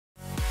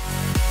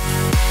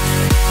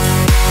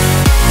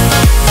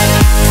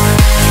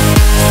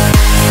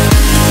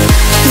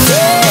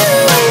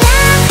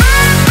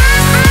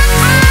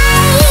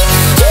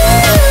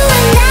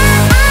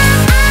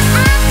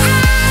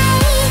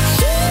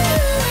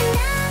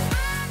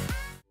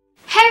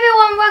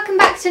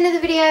to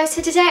another video.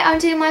 So today I'm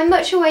doing my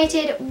much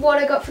awaited what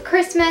I got for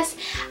Christmas,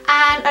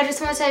 and I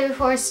just want to say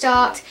before I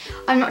start,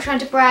 I'm not trying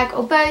to brag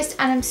or boast,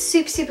 and I'm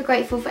super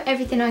grateful for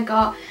everything I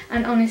got,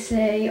 and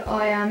honestly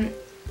I'm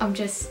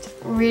just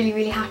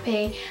really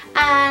happy,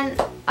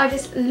 and I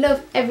just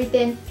love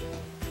everything.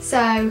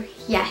 So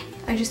yeah,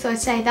 I just thought I'd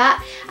say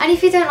that. And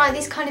if you don't like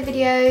these kind of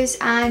videos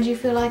and you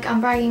feel like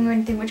I'm bragging or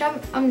anything, which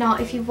I'm not,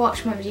 if you've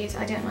watched my videos,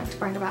 I don't like to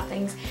brag about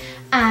things,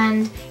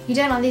 and you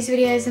don't like these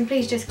videos, then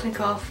please just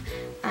click off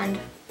and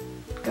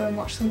go and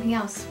watch something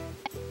else.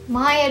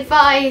 My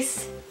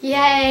advice,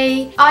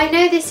 yay! I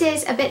know this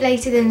is a bit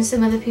later than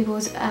some other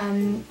people's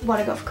what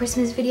I got for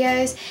Christmas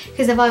videos,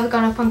 because they've either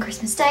gone up on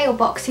Christmas Day or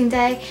Boxing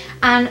Day,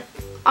 and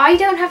I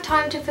don't have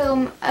time to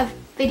film a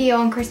video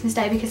on Christmas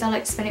Day because I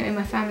like to spend it with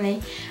my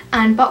family,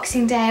 and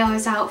Boxing Day I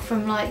was out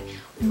from like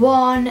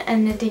 1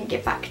 and I didn't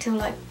get back till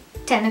like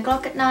 10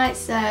 o'clock at night.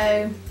 So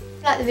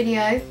like the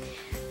video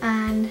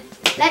and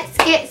let's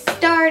get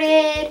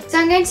started. So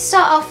I'm going to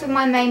start off with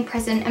my main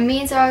present, and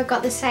me and Zara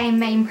got the same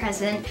main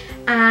present,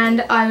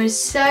 and I was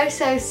so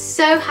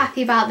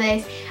happy about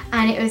this,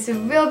 and it was a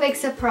real big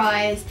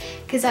surprise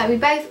because like we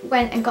both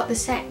went and got the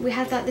same, we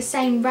had like the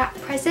same wrap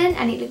present,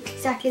 and it looked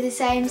exactly the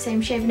same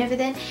shape and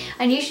everything,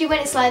 and usually when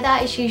it's like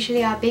that it's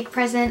usually our big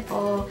present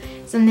or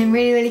something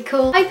really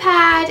cool.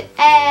 iPad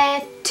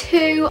Air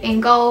 2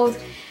 in gold,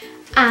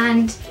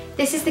 and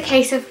this is the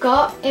case I've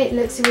got. It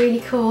looks really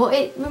cool.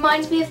 It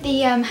reminds me of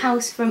the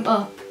house from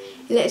Up.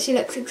 It literally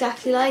looks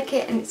exactly like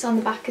it, and it's on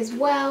the back as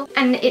well,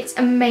 and it's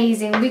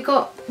amazing. We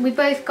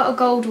both got a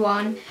gold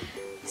one,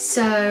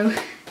 so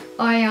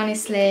I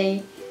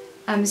honestly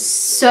am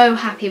so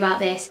happy about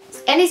this.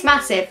 And it's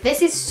massive.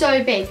 This is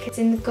so big. It's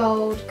in the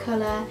gold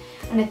colour,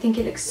 and I think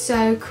it looks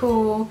so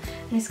cool,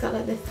 and it's got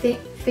like the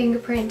thick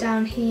fingerprint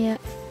down here.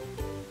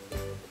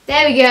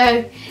 There we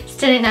go. It's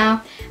done it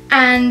now,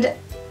 and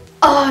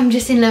oh, I'm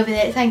just in love with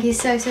it. Thank you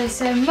so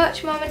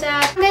much, Mum and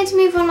Dad. I'm going to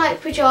move on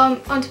like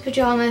onto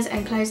pyjamas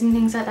and clothes and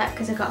things like that,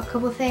 because I got a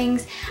couple of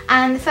things.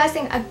 And the first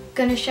thing I'm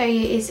going to show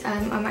you is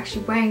I'm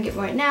actually wearing it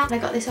right now. I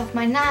got this off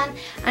my nan,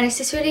 and it's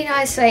this really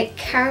nice like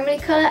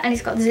caramelly colour, and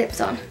it's got the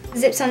zips on. The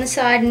zips on the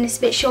side, and it's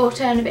a bit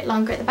shorter and a bit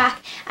longer at the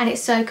back, and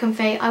it's so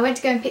comfy. I went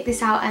to go and pick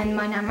this out, and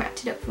my nan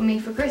wrapped it up for me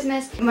for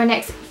Christmas. My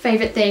next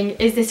favourite thing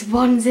is this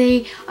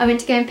onesie. I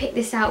went to go and pick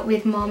this out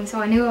with Mum,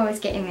 so I knew I was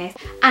getting this.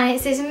 And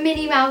it's this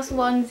Minnie Mouse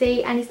onesie,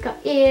 and it's got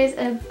ears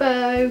and a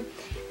bow, and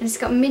it's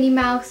got Minnie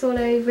Mouse all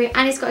over it,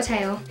 and it's got a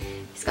tail.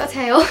 It's got a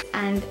tail,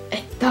 and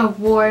it's so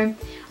warm.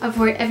 I've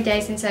worn it every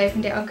day since I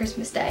opened it on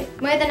Christmas Day.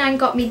 My other nan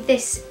got me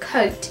this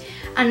coat,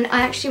 and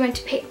I actually went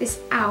to pick this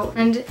out,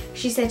 and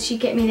she said she'd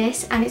get me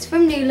this, and it's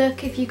from New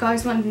Look if you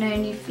guys want to know,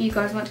 and if you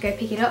guys want to go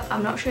pick it up.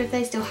 I'm not sure if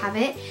they still have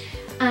it,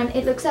 and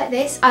it looks like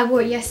this. I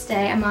wore it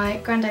yesterday, and my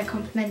granddad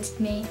complimented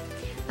me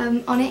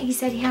on it. He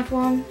said he had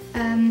one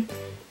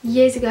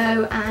years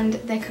ago, and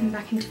they're coming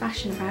back into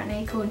fashion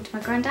apparently, according to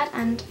my granddad,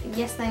 and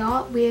yes they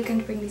are. We are going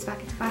to bring these back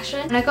into fashion.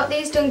 And I got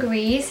these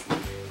dungarees,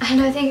 and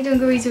I think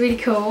dungarees are really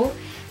cool.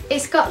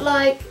 It's got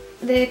like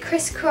the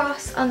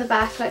crisscross on the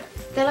back, like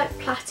they're like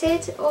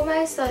plaited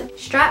almost, like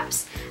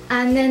straps,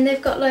 and then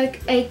they've got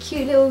like a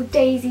cute little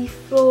daisy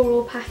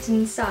floral pattern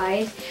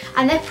inside,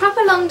 and they're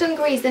proper long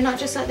dungarees. They're not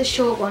just like the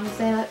short ones,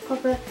 they're like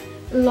proper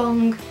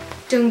long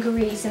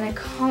dungarees, and I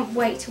can't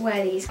wait to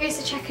wear these. Here's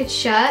a checkered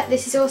shirt.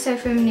 This is also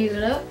from New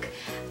Look,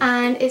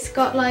 and it's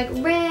got like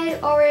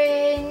red,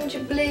 orange,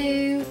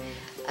 blue,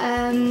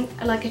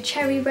 like a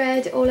cherry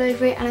red all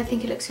over it, and I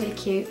think it looks really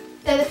cute.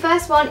 So the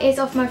first one is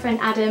off my friend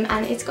Adam,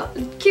 and it's got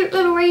a cute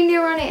little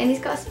reindeer on it, and he's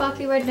got a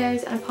sparkly red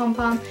nose and a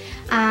pom-pom,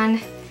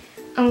 and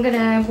I'm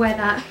gonna wear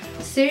that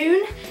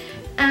soon.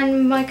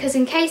 And my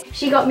cousin Kate,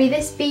 she got me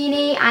this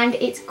beanie, and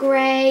it's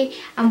grey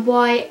and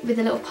white with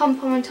a little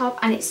pom-pom on top,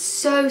 and it's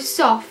so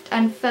soft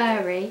and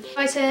furry.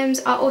 Items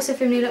are also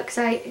from New Look, because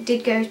I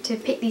did go to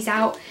pick these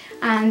out,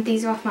 and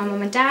these are off my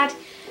mum and dad.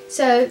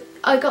 So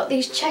I got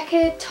these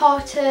checkered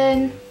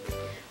tartan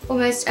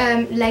almost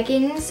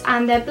leggings,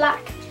 and they're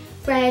black,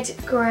 red,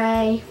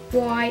 grey,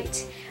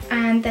 white,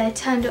 and they're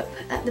turned up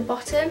at the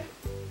bottom.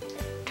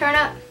 Turn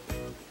up.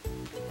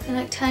 They're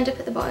like turned up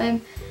at the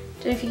bottom.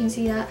 Don't know if you can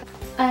see that.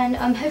 And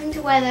I'm hoping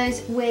to wear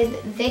those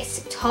with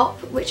this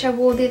top, which I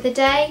wore the other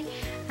day,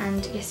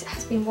 and yes, it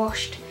has been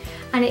washed.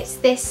 And it's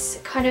this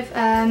kind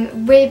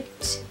of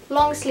ribbed,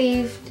 long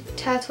sleeved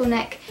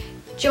turtleneck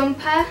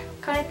jumper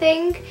kind of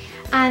thing,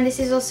 and this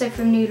is also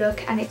from New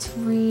Look, and it's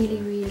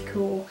really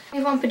cool.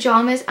 Move on,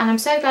 pyjamas, and I'm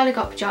so glad I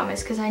got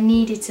pyjamas because I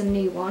needed some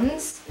new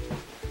ones.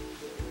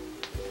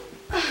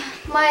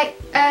 My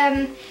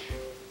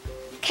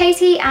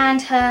Katie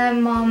and her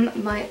mum,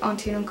 my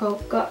auntie and uncle,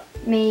 got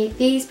me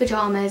these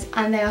pyjamas,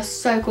 and they are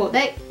so cool.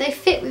 They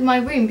fit with my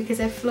room because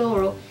they're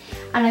floral,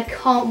 and I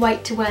can't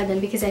wait to wear them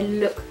because they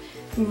look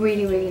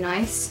really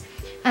nice.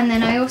 And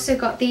then I also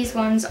got these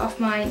ones off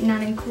my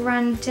nan and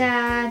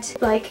granddad,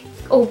 like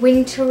all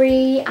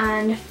wintry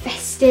and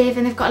festive,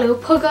 and they've got a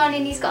little pug on,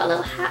 and he's got a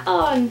little hat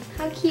on.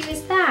 How cute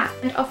is that?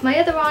 And off my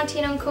other auntie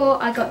and uncle,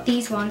 I got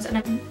these ones, and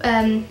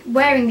I'm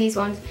wearing these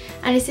ones,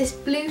 and it's this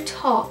blue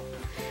top,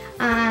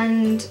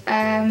 and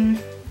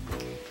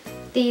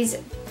these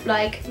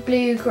like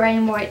blue, grey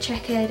and white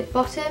checkered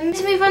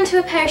bottoms. Let's move on to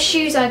a pair of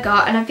shoes I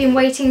got, and I've been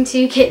waiting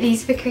to get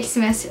these for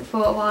Christmas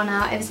for a while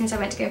now, ever since I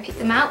went to go pick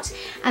them out,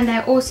 and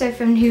they're also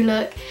from New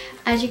Look.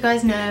 As you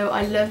guys know,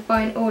 I love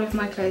buying all of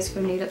my clothes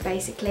from New Look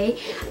basically,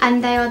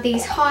 and they are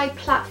these high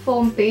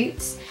platform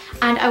boots,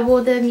 and I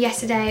wore them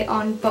yesterday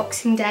on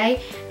Boxing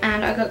Day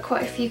and I got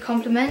quite a few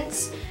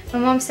compliments. My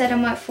mum said I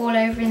might fall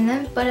over in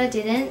them, but I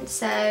didn't,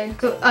 so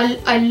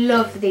I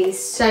love these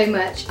so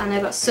much, and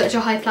they've got such a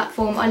high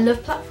platform. I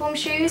love platform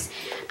shoes,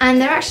 and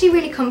they're actually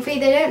really comfy.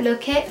 They don't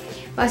look it,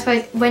 but I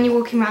suppose when you're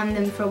walking around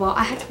them for a while,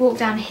 I had to walk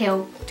down a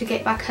hill to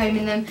get back home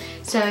in them,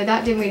 so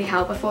that didn't really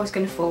help. I thought I was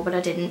going to fall, but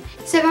I didn't.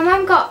 So my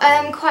mum got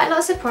quite a lot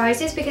of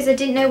surprises because I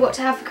didn't know what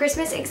to have for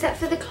Christmas except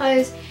for the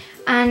clothes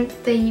and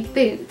the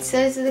boots.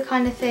 Those are the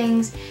kind of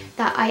things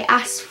that I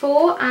asked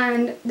for,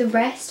 and the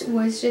rest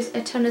was just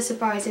a ton of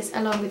surprises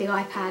along with the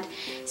iPad.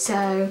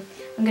 So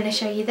I'm going to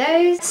show you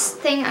those. First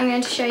thing I'm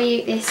going to show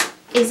you is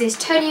this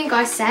Toni &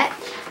 Guy set,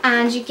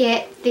 and you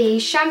get the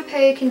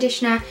shampoo,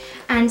 conditioner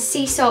and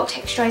sea salt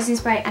texturizing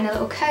spray and a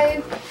little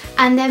comb,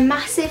 and they're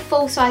massive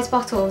full-size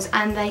bottles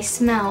and they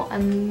smell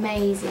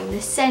amazing.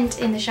 The scent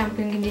in the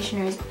shampoo and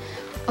conditioner is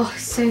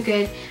so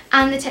good,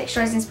 and the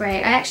texturizing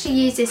spray. I actually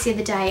used this the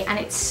other day and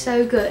it's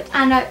so good.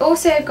 And I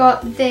also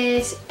got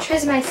this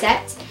Tresemme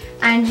set,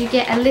 and you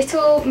get a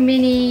little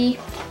mini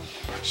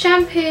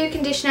shampoo,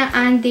 conditioner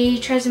and the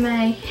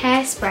Tresemme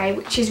hairspray,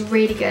 which is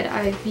really good.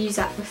 I've used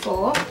that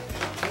before.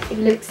 It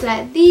looks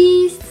like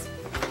these,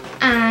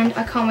 and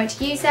I can't wait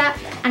to use that.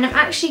 And I'm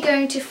actually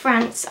going to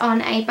France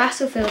on a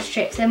Battlefield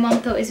trip, so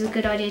Mum thought it was a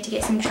good idea to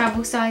get some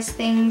travel size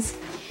things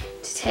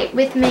to take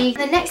with me.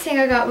 The next thing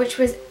I got, which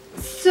was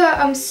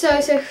I'm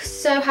so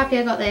happy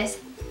I got this,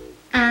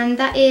 and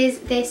that is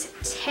this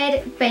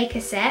Ted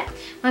Baker set.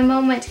 My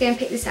mum went to go and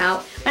pick this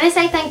out. When I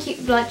say thank you,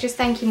 like just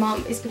thank you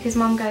Mum, it's because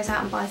Mum goes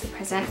out and buys the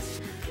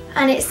presents.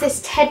 And it's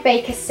this Ted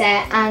Baker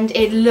set, and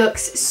it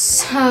looks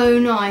so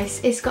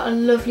nice. It's got a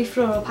lovely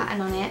floral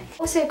pattern on it.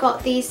 Also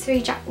got these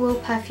 3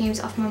 Jackwell perfumes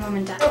off my mum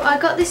and dad. So I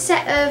got this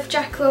set of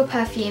Jackwell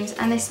perfumes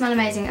and they smell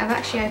amazing. I've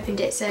actually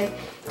opened it, so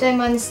don't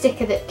mind the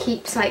sticker that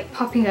keeps like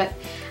popping up.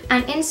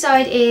 And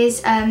inside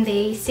is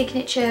the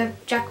signature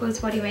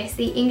Jackwell's body mist,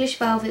 the English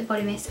Velvet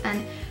body mist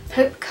and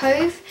Hope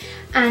Cove,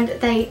 and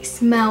they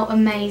smell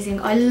amazing.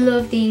 I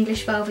love the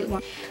English Velvet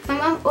one. My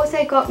mum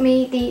also got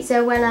me the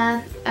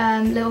Zoella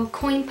little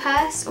coin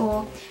purse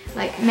or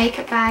like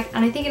makeup bag,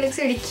 and I think it looks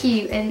really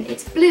cute, and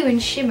it's blue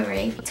and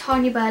shimmery.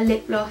 Tanya Burr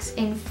lip gloss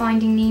in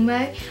Finding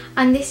Nemo,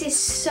 and this is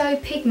so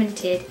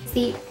pigmented. It's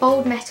the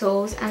Bold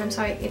Metals, and I'm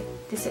sorry if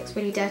this looks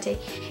really dirty,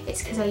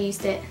 it's because I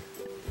used it.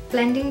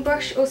 Blending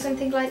brush or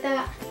something like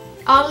that.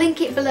 I'll link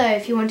it below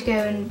if you want to go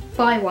and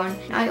buy one.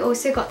 I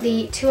also got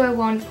the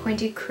 201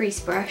 pointed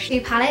crease brush.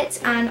 2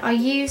 palettes, and I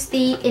used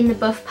the In the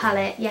Buff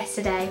palette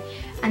yesterday,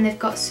 and they've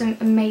got some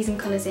amazing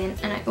colours in.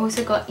 And I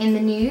also got In the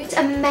Nude.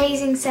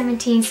 Amazing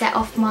 17 set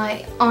off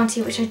my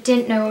auntie, which I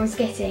didn't know I was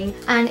getting.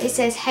 And it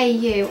says Hey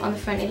You on the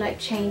front, it like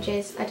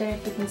changes. I don't know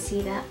if you can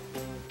see that.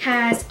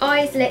 Has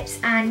eyes, lips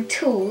and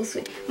tools.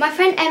 My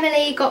friend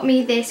Emily got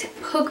me this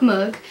Pug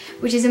mug,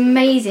 which is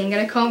amazing, and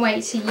I can't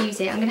wait to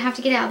use it. I'm gonna have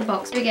to get it out of the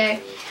box. Here we go.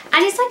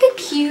 And it's like a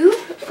cube,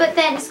 but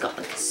then it's got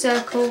like a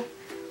circle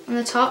on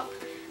the top.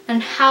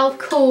 And how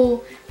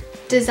cool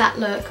does that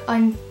look?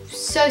 I'm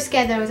so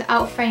scared that I was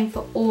out of frame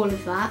for all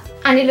of that.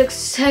 And it looks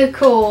so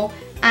cool,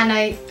 and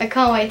I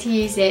can't wait to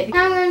use it.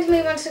 Now I'm going to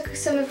move on to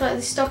some of like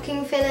the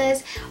stocking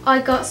fillers.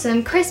 I got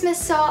some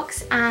Christmas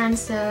socks and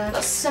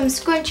some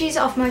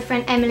scrunchies off my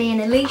friend Emily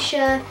and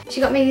Alicia. She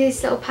got me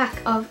this little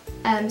pack of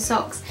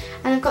socks,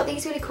 and I've got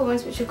these really cool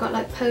ones which have got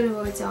like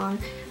Polaroids on.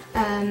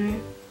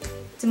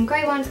 Some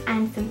grey ones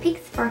and some pink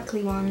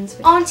sparkly ones.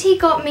 Auntie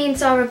got me and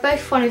Zara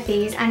both one of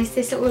these, and it's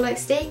this little like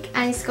stick,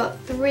 and it's got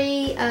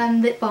 3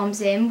 lip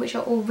balms in, which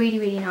are all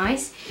really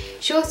nice.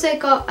 She also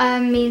got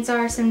me and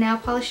Zara some nail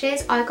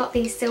polishes. I got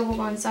these silver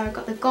ones, Zara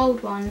got the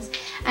gold ones,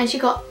 and she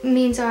got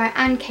me and Zara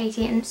and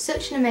Katie, and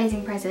such an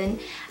amazing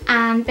present.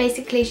 And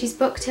basically she's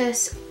booked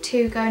us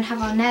to go and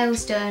have our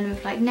nails done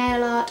with like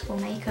nail art or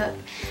makeup,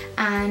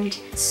 and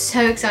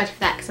so excited for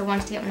that because I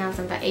wanted to get my nails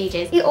done for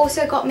ages. He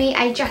also got me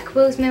a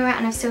Jackwell's mirror,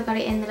 and I've still got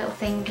it in the little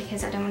thing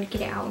because I don't want to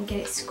get it out and get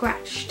it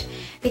scratched,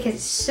 because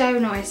it's so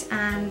nice,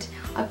 and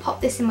I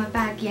popped this in my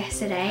bag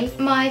yesterday.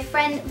 My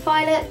friend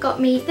Violet got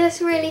me this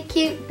really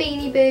cute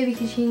Beanie Boo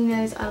because she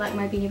knows I like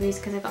my Beanie Boos,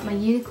 because I got my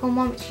unicorn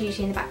one, which is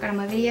usually in the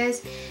background of my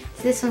videos.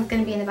 So this one's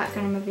going to be in the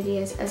background of my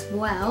videos as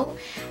well.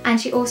 And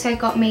she also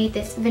got me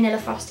this vanilla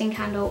frosting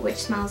candle, which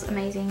smells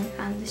amazing,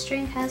 and the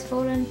string has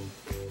fallen.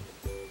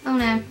 Oh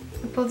no,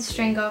 I pulled the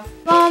string off.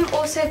 Mom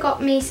also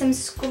got me some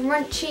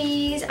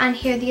scrunchies, and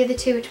here are the other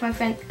 2 which my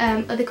friend,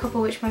 other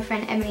couple which my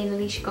friend Emily and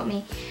Alicia got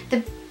me.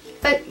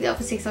 Both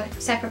obviously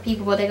separate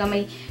people, but they got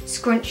me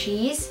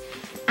scrunchies.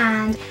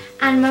 And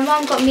my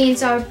mom got me and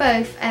Zara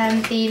both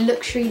the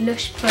Luxury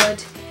Lush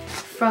Bud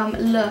from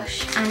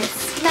Lush, and it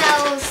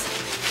smells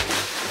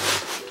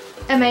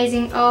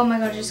amazing. Oh my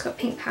god, I just got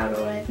pink powder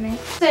all over me.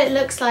 So it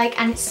looks like,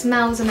 and it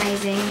smells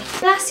amazing.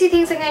 The last two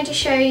things I'm going to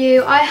show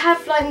you, I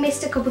have like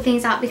missed a couple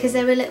things out because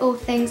there were little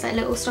things like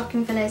little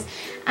stocking fillers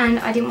and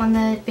I didn't want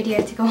the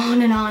video to go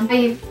on and on.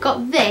 I've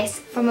got this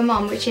from my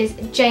mum, which is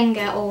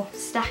Jenga, or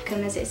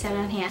Stack'em as it said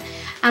on here,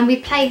 and we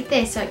played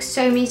this like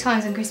so many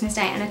times on Christmas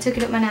Day, and I took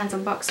it up my nan's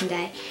on Boxing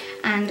Day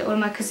and all of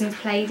my cousins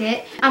played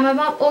it. And my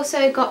mum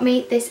also got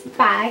me this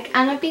bag,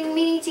 and I've been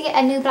meaning to get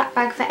a new black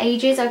bag for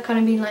ages. I've kind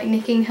of been like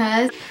nicking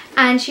hers,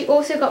 and she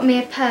also got me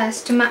a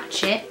purse to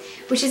match it,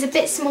 which is a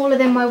bit smaller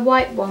than my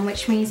white one,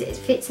 which means it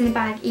fits in the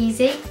bag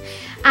easy.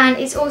 And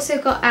it's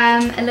also got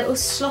a little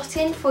slot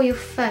in for your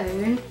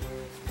phone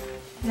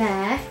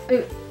there.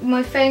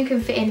 My phone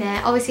can fit in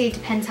there. Obviously it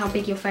depends how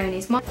big your phone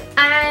is.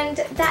 And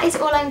that is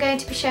all I'm going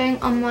to be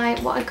showing on my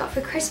what I got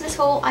for Christmas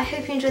haul. I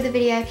hope you enjoyed the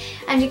video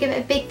and you give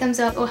it a big thumbs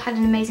up or had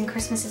an amazing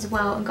Christmas as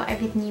well and got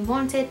everything you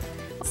wanted.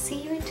 I'll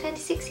see you in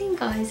 2016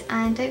 guys,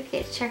 and don't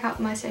forget to check out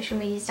my social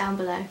medias down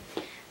below.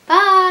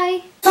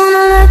 Bye!